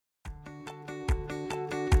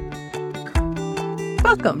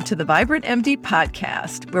Welcome to the Vibrant MD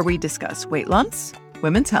podcast, where we discuss weight loss,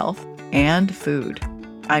 women's health, and food.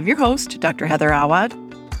 I'm your host, Dr. Heather Awad,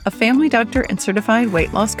 a family doctor and certified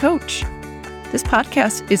weight loss coach. This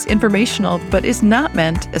podcast is informational, but is not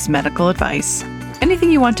meant as medical advice.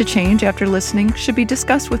 Anything you want to change after listening should be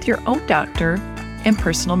discussed with your own doctor and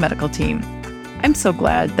personal medical team. I'm so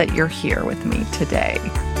glad that you're here with me today.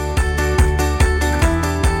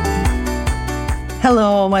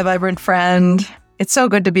 Hello, my vibrant friend. It's so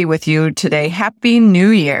good to be with you today. Happy New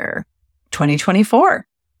Year, 2024.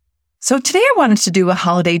 So today I wanted to do a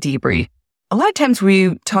holiday debrief. A lot of times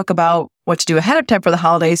we talk about what to do ahead of time for the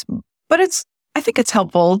holidays, but I think it's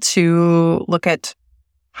helpful to look at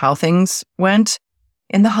how things went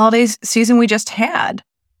in the holidays season we just had.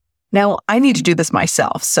 Now, I need to do this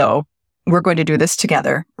myself, so we're going to do this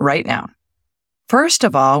together right now. First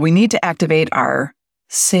of all, we need to activate our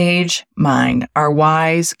sage mind, our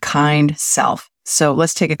wise, kind self. So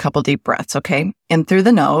let's take a couple deep breaths, okay? In through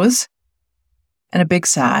the nose and a big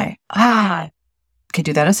sigh. Okay,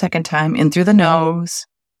 do that a second time. In through the nose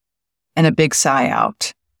and a big sigh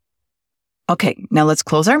out. Okay, now let's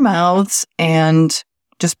close our mouths and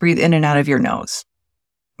just breathe in and out of your nose.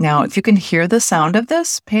 Now, if you can hear the sound of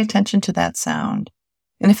this, pay attention to that sound.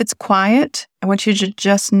 And if it's quiet, I want you to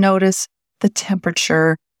just notice the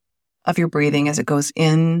temperature of your breathing as it goes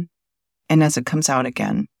in and as it comes out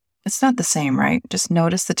again. It's not the same, right? Just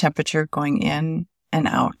notice the temperature going in and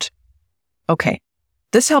out. Okay.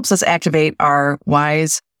 This helps us activate our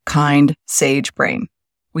wise, kind, sage brain.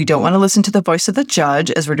 We don't want to listen to the voice of the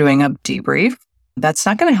judge as we're doing a debrief. That's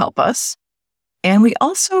not going to help us. And we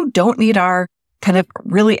also don't need our kind of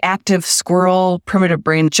really active squirrel, primitive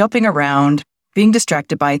brain jumping around, being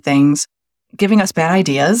distracted by things, giving us bad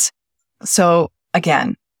ideas. So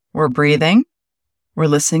again, we're breathing. We're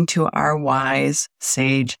listening to our wise,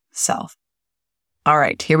 sage self. All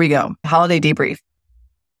right, here we go. Holiday debrief.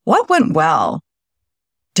 What went well?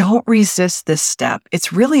 Don't resist this step.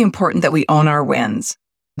 It's really important that we own our wins.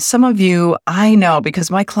 Some of you, I know because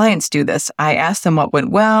my clients do this. I ask them what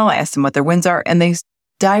went well. I ask them what their wins are, and they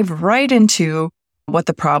dive right into what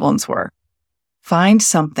the problems were. Find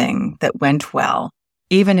something that went well,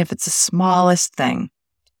 even if it's the smallest thing.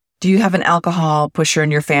 Do you have an alcohol pusher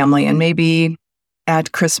in your family and maybe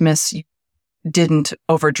at Christmas you didn't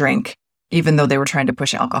overdrink, even though they were trying to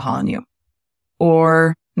push alcohol on you?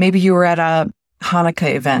 Or maybe you were at a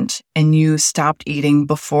Hanukkah event and you stopped eating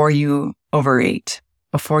before you overate,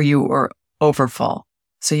 before you were overfull.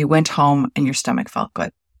 So you went home and your stomach felt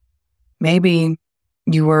good. Maybe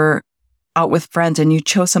you were out with friends and you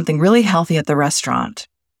chose something really healthy at the restaurant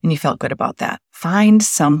and you felt good about that. Find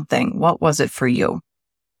something. What was it for you?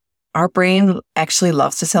 Our brain actually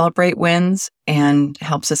loves to celebrate wins and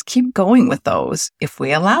helps us keep going with those if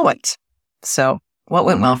we allow it. So what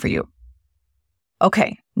went well for you?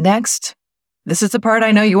 Okay, next, this is the part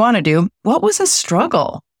I know you want to do. What was a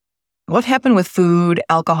struggle? What happened with food,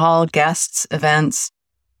 alcohol, guests, events?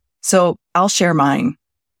 So I'll share mine.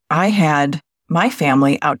 I had my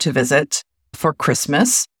family out to visit for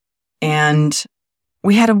Christmas, and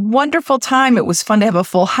we had a wonderful time. It was fun to have a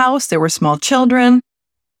full house. There were small children.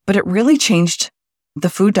 But it really changed the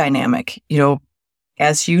food dynamic.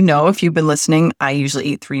 As you know, if you've been listening, I usually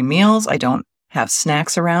eat 3 meals. I don't have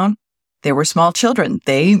snacks around. There were small children.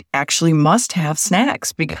 They actually must have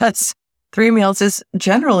snacks because 3 meals is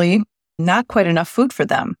generally not quite enough food for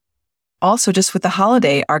them. Also, just with the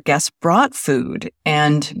holiday, our guests brought food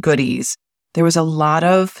and goodies. There was a lot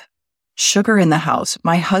of sugar in the house.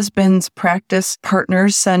 My husband's practice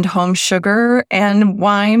partners send home sugar and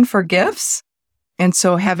wine for gifts. And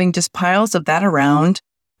so having just piles of that around,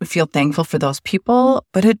 we feel thankful for those people,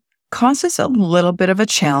 but it causes a little bit of a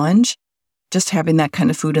challenge just having that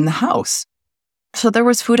kind of food in the house. So there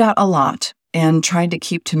was food out a lot, and trying to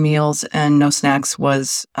keep to meals and no snacks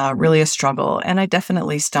was really a struggle. And I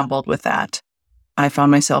definitely stumbled with that. I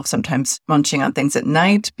found myself sometimes munching on things at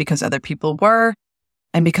night because other people were,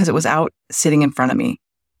 and because it was out sitting in front of me.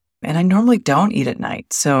 And I normally don't eat at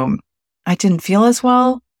night, so I didn't feel as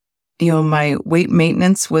well. My weight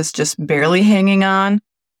maintenance was just barely hanging on.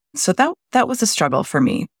 So that was a struggle for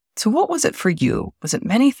me. So what was it for you? Was it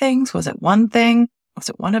many things? Was it one thing? Was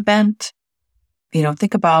it one event?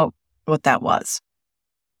 Think about what that was.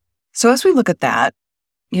 So as we look at that,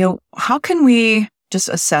 how can we just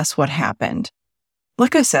assess what happened?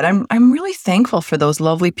 Like I said, I'm really thankful for those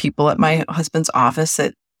lovely people at my husband's office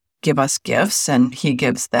that give us gifts, and he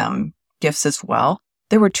gives them gifts as well.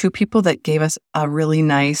 There were 2 people that gave us a really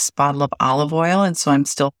nice bottle of olive oil, and so I'm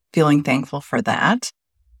still feeling thankful for that.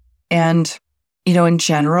 And In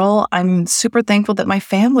general, I'm super thankful that my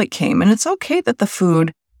family came, and it's okay that the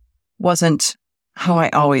food wasn't how I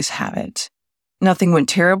always have it. Nothing went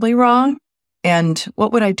terribly wrong. And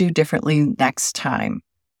what would I do differently next time?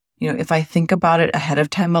 If I think about it ahead of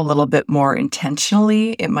time a little bit more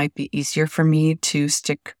intentionally, it might be easier for me to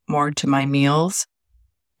stick more to my meals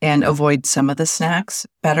and avoid some of the snacks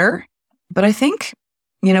better. But I think,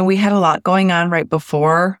 we had a lot going on right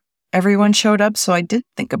before everyone showed up. So I did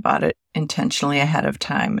think about it intentionally ahead of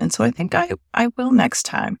time. And so I think I will next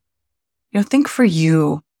time. Think for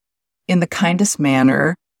you in the kindest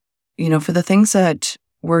manner, for the things that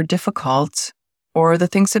were difficult or the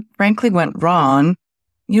things that frankly went wrong,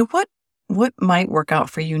 what might work out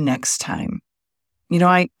for you next time?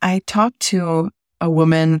 I talked to a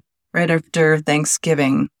woman right after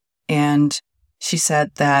Thanksgiving, and she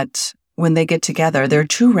said that when they get together, there are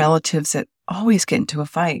two relatives that always get into a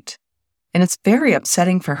fight. And it's very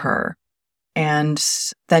upsetting for her. And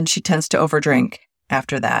then she tends to overdrink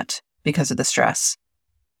after that because of the stress.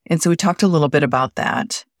 And so we talked a little bit about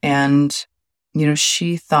that. And,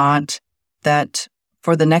 she thought that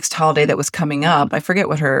for the next holiday that was coming up, I forget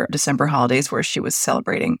what her December holidays were she was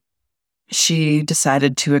celebrating. She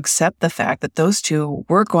decided to accept the fact that those two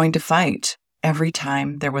were going to fight every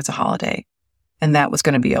time there was a holiday. And that was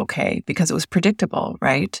going to be okay because it was predictable,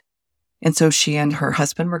 right? And so she and her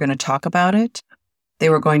husband were going to talk about it. They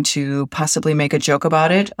were going to possibly make a joke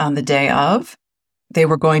about it on the day of. They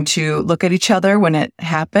were going to look at each other when it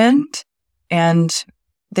happened, and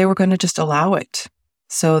they were going to just allow it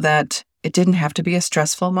so that it didn't have to be a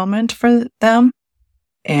stressful moment for them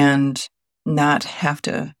and not have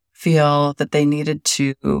to feel that they needed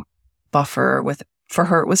to buffer with, for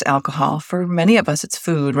her, it was alcohol. For many of us, it's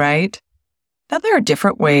food, right? Now, there are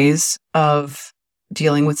different ways of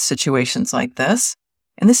dealing with situations like this.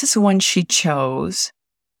 And this is the one she chose.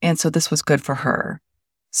 And so this was good for her.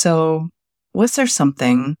 So was there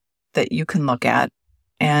something that you can look at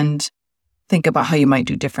and think about how you might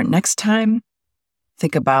do different next time?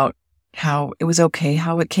 Think about how it was okay,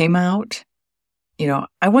 how it came out.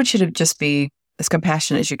 I want you to just be as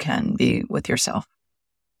compassionate as you can be with yourself.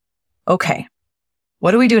 Okay,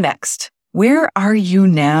 what do we do next? Where are you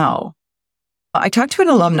now? I talked to an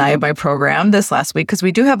alumni of my program this last week because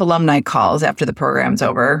we do have alumni calls after the program's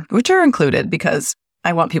over, which are included because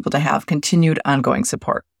I want people to have continued ongoing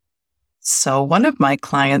support. So one of my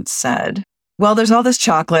clients said, well, there's all this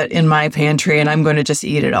chocolate in my pantry and I'm going to just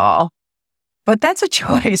eat it all. But that's a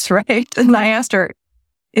choice, right? And I asked her,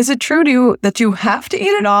 is it true to you that you have to eat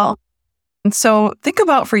it all? And so think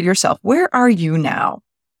about for yourself, where are you now?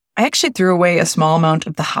 I actually threw away a small amount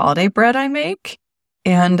of the holiday bread I make.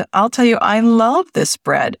 And I'll tell you, I love this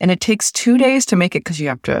bread. And it takes 2 days to make it because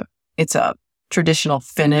it's a traditional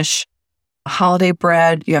Finnish holiday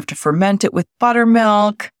bread. You have to ferment it with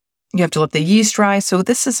buttermilk. You have to let the yeast rise. So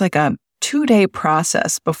this is like a 2-day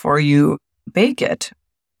process before you bake it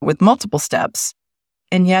with multiple steps.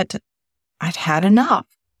 And yet I'd had enough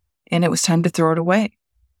and it was time to throw it away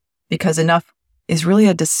because enough is really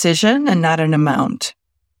a decision and not an amount.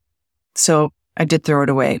 So I did throw it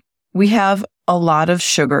away. We have a lot of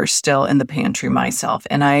sugar still in the pantry myself.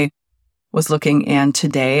 And I was looking, and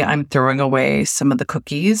today I'm throwing away some of the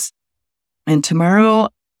cookies. And tomorrow,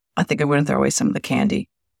 I think I'm going to throw away some of the candy.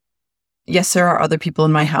 Yes, there are other people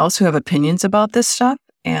in my house who have opinions about this stuff.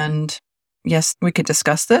 And yes, we could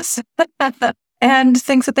discuss this. And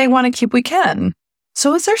things that they want to keep, we can.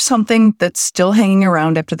 So is there something that's still hanging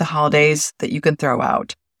around after the holidays that you can throw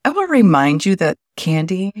out? I want to remind you that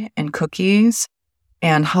candy and cookies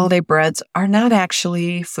and holiday breads are not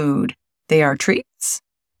actually food. They are treats.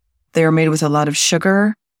 They are made with a lot of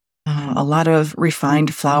sugar, a lot of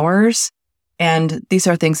refined flours, and these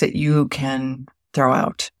are things that you can throw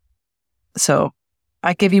out. So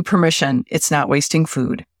I give you permission. It's not wasting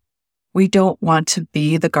food. We don't want to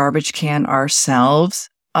be the garbage can ourselves.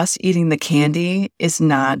 Us eating the candy is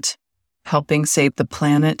not helping save the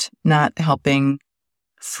planet, not helping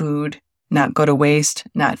food not go to waste,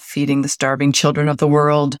 not feeding the starving children of the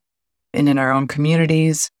world and in our own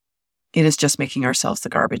communities. It is just making ourselves the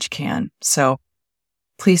garbage can. So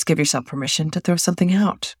please give yourself permission to throw something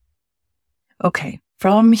out. Okay,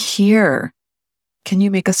 from here, can you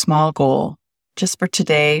make a small goal just for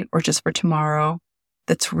today or just for tomorrow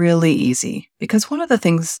that's really easy? Because one of the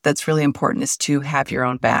things that's really important is to have your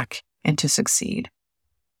own back and to succeed.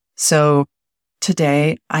 So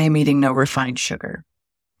today, I am eating no refined sugar.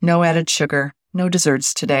 No added sugar, no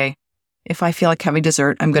desserts today. If I feel like having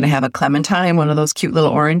dessert, I'm going to have a clementine, one of those cute little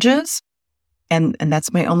oranges. And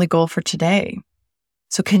that's my only goal for today.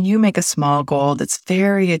 So can you make a small goal that's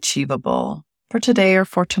very achievable for today or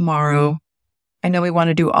for tomorrow? I know we want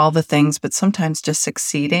to do all the things, but sometimes just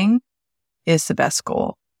succeeding is the best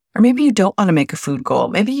goal. Or maybe you don't want to make a food goal.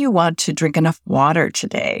 Maybe you want to drink enough water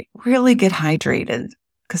today. Really get hydrated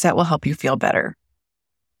because that will help you feel better.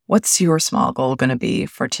 What's your small goal going to be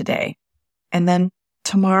for today? And then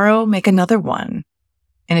tomorrow, make another one.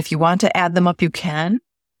 And if you want to add them up, you can,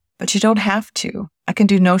 but you don't have to. I can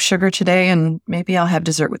do no sugar today and maybe I'll have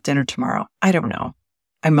dessert with dinner tomorrow. I don't know.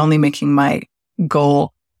 I'm only making my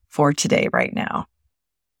goal for today right now.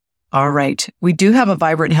 All right. We do have a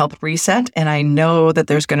Vibrant Health Reset, and I know that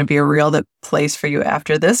there's going to be a real place for you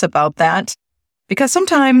after this about that. Because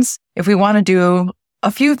sometimes if we want to do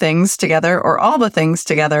a few things together or all the things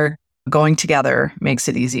together, going together makes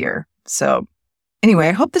it easier. So anyway,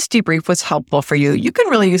 I hope this debrief was helpful for you. You can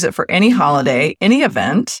really use it for any holiday, any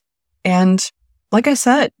event. And like I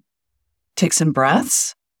said, take some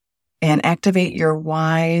breaths and activate your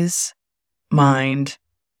wise mind,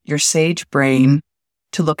 your sage brain,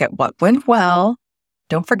 to look at what went well.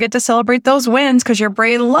 Don't forget to celebrate those wins because your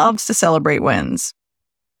brain loves to celebrate wins.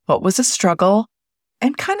 What was a struggle?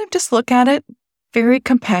 And kind of just look at it very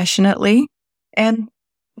compassionately and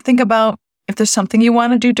think about if there's something you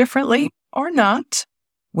want to do differently or not.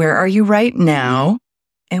 Where are you right now?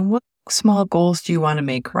 And what small goals do you want to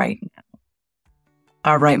make right now?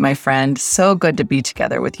 All right, my friend, so good to be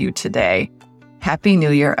together with you today. Happy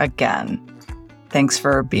New Year again. Thanks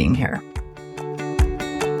for being here.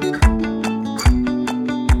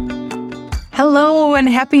 Hello and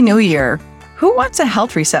Happy New Year. Who wants a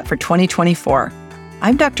health reset for 2024?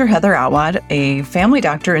 I'm Dr. Heather Awad, a family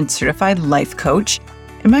doctor and certified life coach,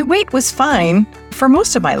 and my weight was fine for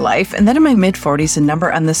most of my life. And then in my mid-40s, the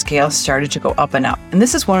number on the scale started to go up and up. And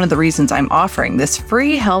this is one of the reasons I'm offering this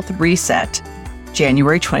free health reset,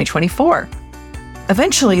 January 2024.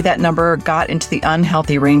 Eventually, that number got into the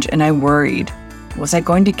unhealthy range and I worried. Was I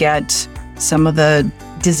going to get some of the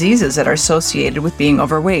diseases that are associated with being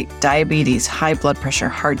overweight, diabetes, high blood pressure,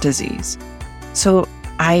 heart disease? So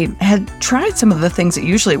I had tried some of the things that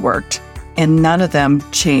usually worked and none of them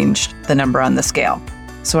changed the number on the scale.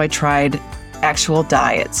 So I tried actual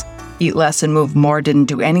diets. Eat less and move more didn't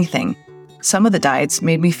do anything. Some of the diets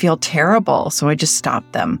made me feel terrible, so I just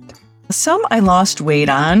stopped them. Some I lost weight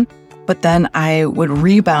on, but then I would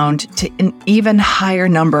rebound to an even higher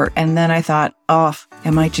number. And then I thought, oh,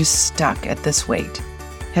 am I just stuck at this weight?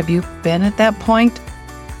 Have you been at that point?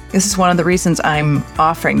 This is one of the reasons I'm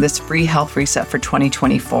offering this free health reset for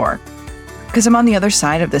 2024. Because I'm on the other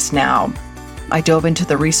side of this now. I dove into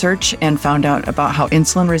the research and found out about how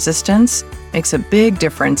insulin resistance makes a big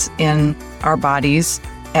difference in our bodies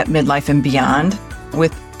at midlife and beyond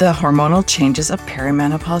with the hormonal changes of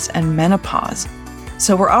perimenopause and menopause.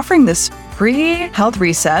 So we're offering this free health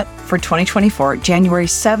reset for 2024, January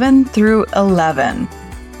 7 through 11.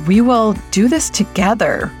 We will do this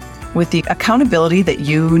together with the accountability that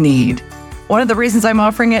you need. One of the reasons I'm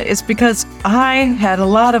offering it is because I had a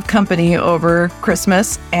lot of company over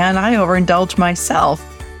Christmas and I overindulged myself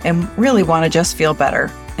and really want to just feel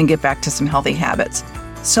better and get back to some healthy habits.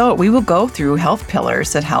 So we will go through health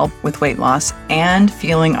pillars that help with weight loss and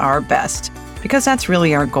feeling our best, because that's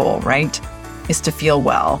really our goal, right? Is to feel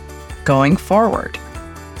well going forward.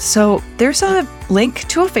 So there's a link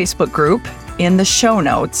to a Facebook group in the show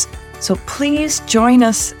notes. So please join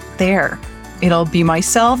us there. It'll be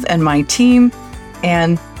myself and my team,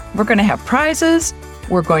 and we're going to have prizes.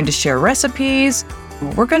 We're going to share recipes.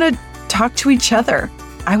 We're going to talk to each other.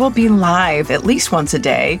 I will be live at least once a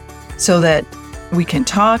day so that we can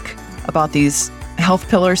talk about these health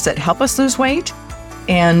pillars that help us lose weight,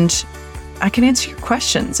 and I can answer your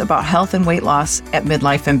questions about health and weight loss at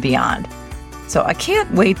midlife and beyond. So I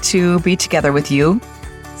can't wait to be together with you.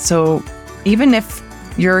 So even if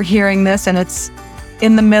you're hearing this and it's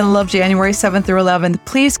in the middle of January 7th through 11th,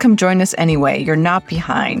 please come join us anyway. You're not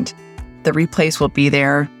behind. The replays will be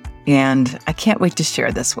there, and I can't wait to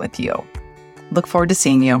share this with you. Look forward to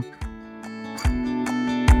seeing you.